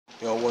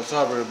Yo, what's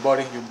up,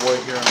 everybody? Your boy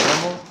here on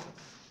Memo.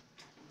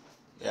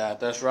 Yeah,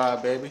 that's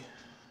right, baby.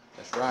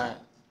 That's right.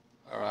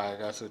 All right,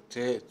 guys. So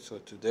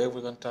today we're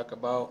gonna talk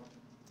about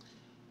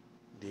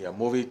the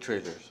movie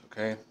trailers.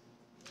 Okay.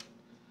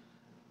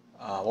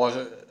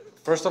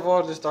 First of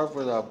all, let's start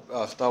with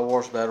Star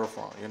Wars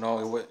Battlefront.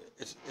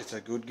 It's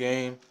a good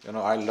game.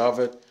 I love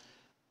it.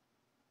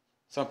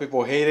 Some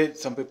people hate it,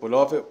 some people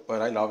love it,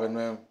 but I love it,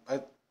 man. I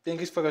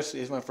think it's because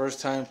it's my first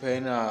time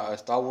playing a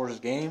Star Wars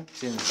game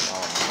since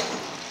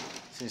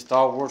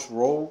Star Wars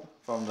Rogue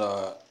from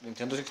the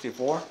Nintendo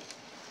 64.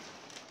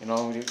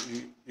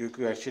 You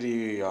could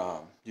actually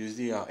use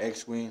the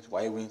X wings,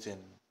 Y wings, and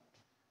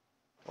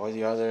all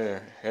the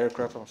other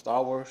aircraft from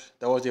Star Wars.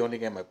 That was the only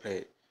game I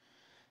played.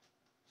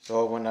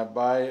 So when I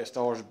buy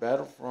Star Wars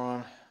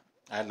Battlefront,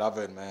 I love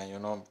it, man.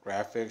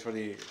 Graphics for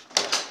the.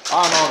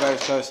 I don't know,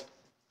 guys, because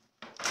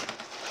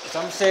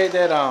some say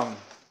that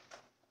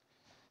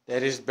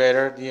is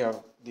better.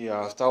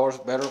 The Star Wars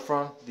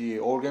Battlefront, the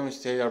old games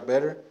say are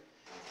better,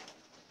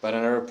 but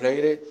I never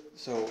played it.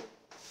 So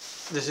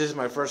this is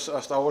my first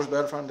Star Wars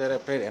Battlefront that I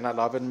played, and I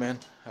love it, man.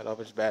 I love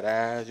it. It's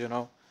badass.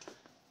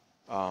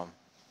 Um,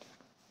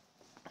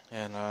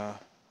 and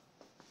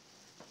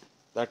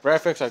the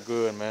graphics are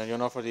good, man.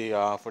 For the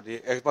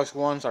Xbox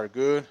Ones are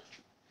good.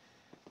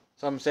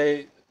 Some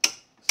say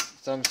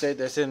some say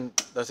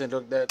doesn't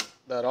look that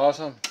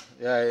awesome.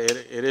 Yeah,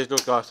 it is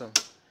look awesome.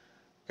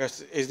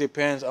 Cause it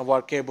depends on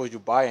what cable you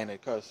buy in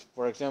it. Cause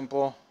for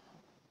example,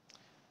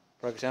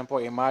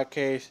 in my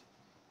case,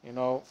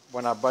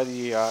 when I buy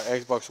the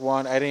Xbox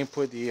One, I didn't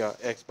put the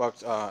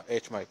Xbox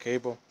HDMI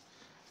cable.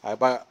 I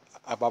buy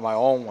I bought my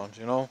own ones.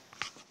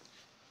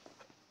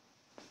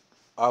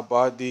 I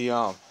bought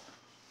the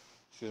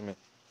excuse me.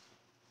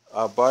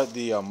 I bought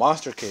the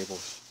monster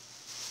cables.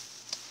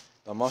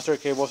 The monster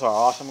cables are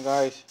awesome,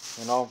 guys.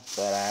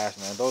 Badass,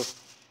 man. Those,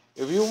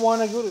 if you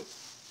want a good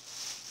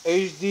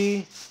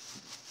HD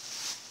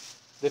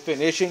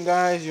definition,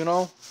 guys,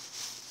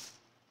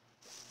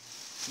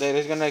 that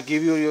is gonna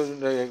give you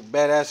the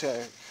badass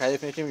high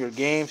definition of your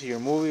games, your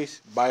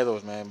movies. Buy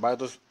those, man. Buy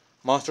those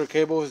monster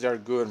cables. They're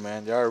good,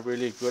 man. They are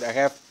really good. I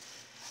have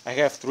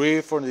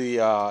three for the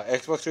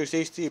Xbox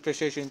 360,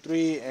 PlayStation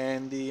 3,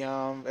 and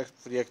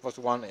for the Xbox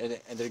One, and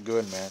they're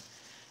good, man.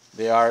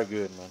 They are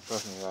good, man.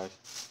 Trust me, guys.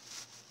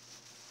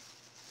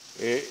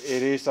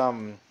 It is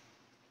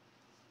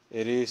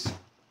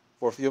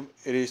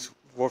it is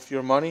worth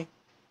your money,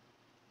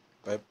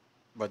 but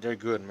they're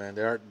good, man.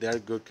 They're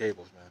good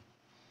cables, man.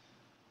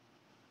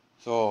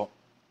 So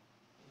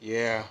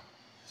yeah,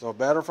 so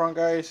Battlefront,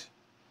 guys.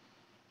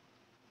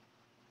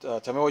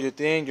 Tell me what you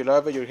think. You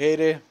love it? You hate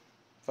it?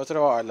 First of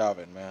all, I love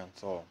it, man.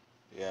 So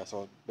yeah,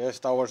 so best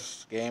Star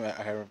Wars game I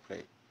haven't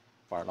played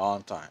for a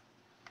long time.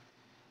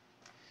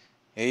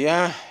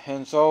 Yeah,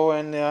 and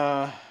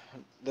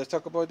let's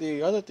talk about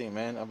the other thing,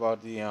 man.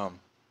 About the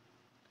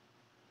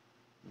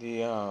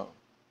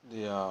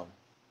the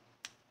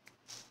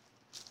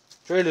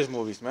trailers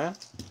movies, man.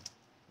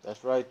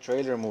 That's right,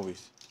 trailer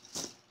movies.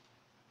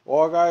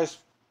 Well, guys,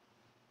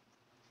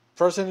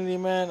 personally,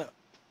 man,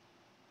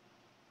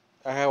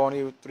 I have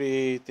only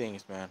three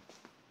things, man.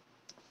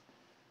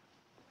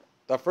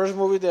 The first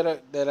movie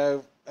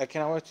that I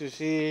cannot wait to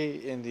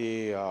see in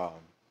the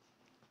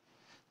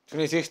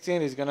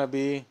 2016 is gonna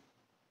be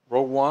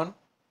Rogue One,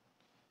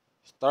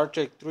 Star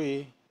Trek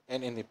 3,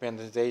 and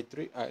Independence Day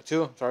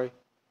 2. Sorry.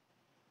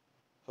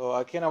 So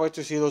I cannot wait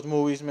to see those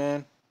movies,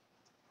 man.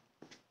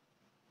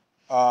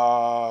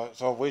 Uh,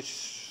 so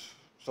which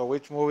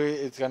which movie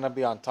is gonna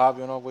be on top?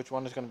 Which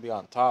one is gonna be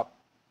on top?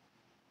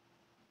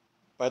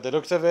 By the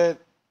looks of it,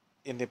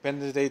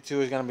 Independence Day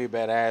 2 is gonna be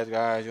badass,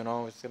 guys.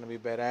 It's gonna be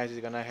badass. It's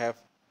gonna have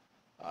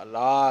a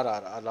lot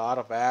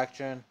of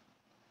action.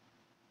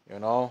 A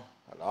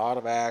lot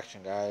of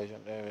action, guys.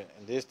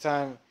 And this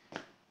time,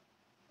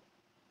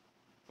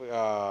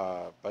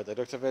 by the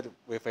looks of it,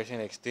 we're facing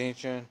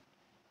extinction,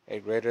 a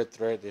greater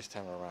threat this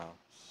time around.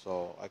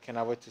 So I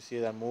cannot wait to see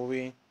that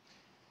movie.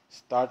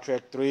 Star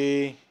Trek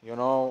 3,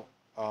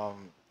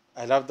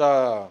 I love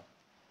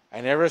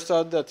I never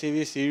saw the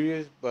TV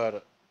series,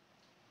 but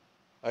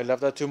I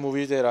love the two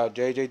movies that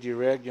JJ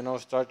direct,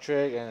 Star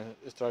Trek and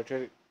Star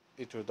Trek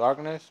Into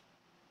Darkness.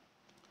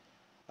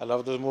 I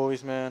love those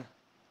movies, man.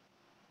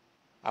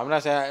 I'm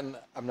not saying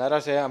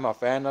I'm a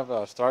fan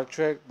of Star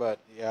Trek, but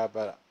yeah,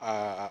 but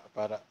I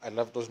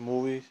love those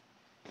movies,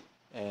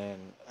 and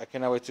I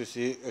cannot wait to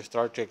see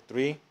Star Trek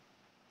 3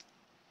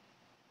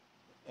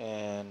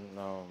 and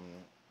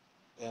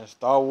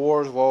Star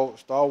Wars. Well,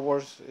 Star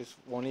Wars is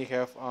only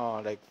have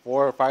like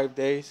 4 or 5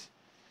 days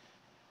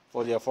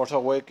for the Force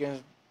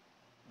Awakens,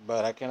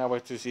 but I cannot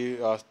wait to see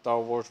Star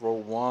Wars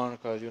Rogue One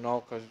because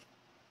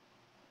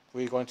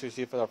we're going to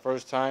see for the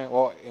first time.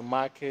 Well, in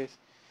my case,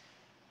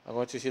 I'm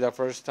going to see the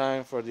first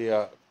time for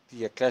the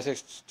classic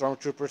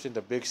Stormtroopers in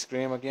the big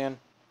screen again.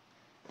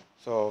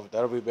 So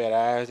that'll be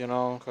badass,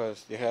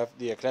 because you have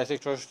the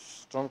classic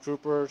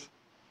Stormtroopers.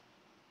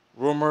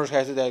 Rumors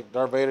has it that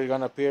Darth Vader is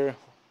gonna appear.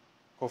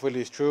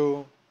 Hopefully it's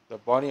true. The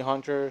bounty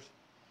hunters,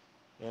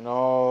 and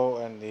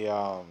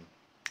the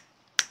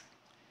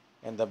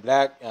And the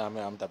black, I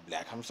mean, I'm the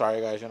black. I'm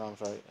sorry, guys. I'm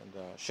sorry. And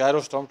the Shadow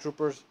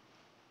Stormtroopers,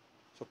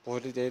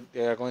 supposedly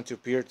they are going to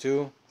appear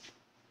too.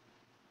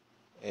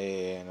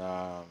 And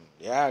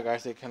yeah,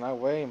 guys, they cannot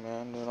wait,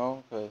 man.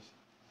 Because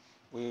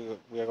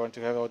we are going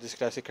to have all these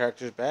classic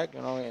characters back,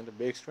 in the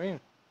big screen.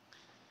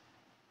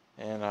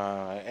 And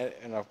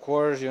of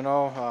course,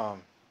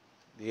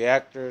 the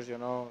actors,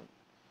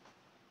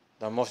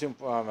 the most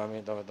I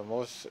mean, the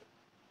most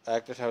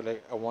actors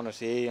I want to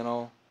see,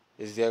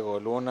 is Diego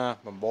Luna,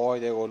 my boy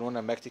Diego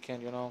Luna,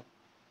 Mexican,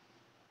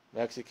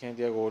 Mexican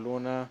Diego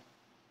Luna.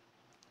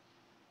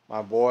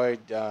 My boy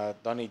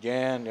Donnie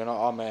Yen,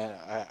 oh man,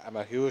 I'm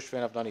a huge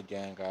fan of Donnie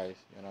Yen, guys.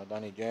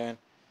 Donnie Yen,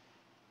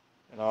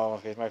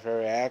 he's my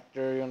favorite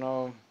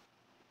actor.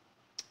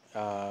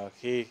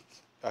 He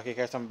he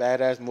has some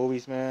badass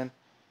movies, man.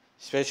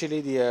 Especially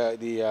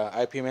the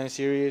IP Man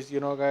series,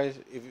 guys.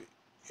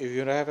 If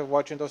you haven't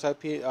watching those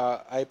IP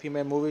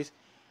Man movies,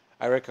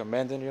 I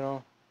recommend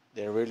them.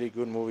 They're really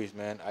good movies,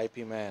 man. IP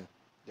Man,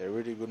 they're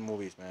really good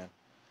movies, man.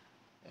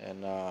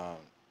 And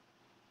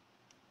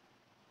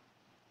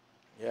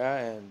yeah,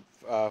 and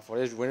for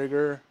this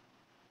vinegar,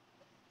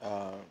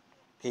 uh,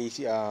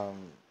 Casey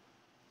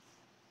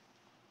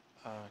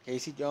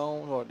Casey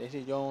Jones or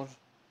Daisy Jones.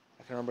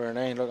 I can't remember her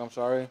name. Look, I'm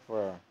sorry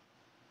for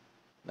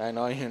not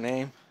knowing your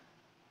name.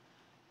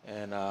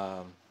 And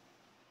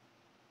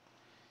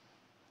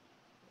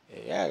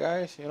yeah,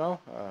 guys,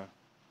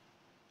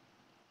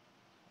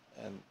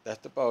 and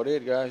that's about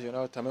it, guys.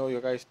 Tell me what you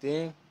guys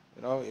think.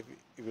 If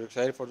you're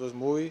excited for those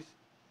movies,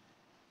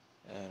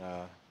 and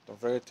don't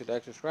forget to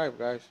like, subscribe,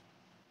 guys.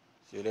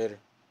 See you later.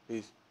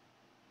 Peace.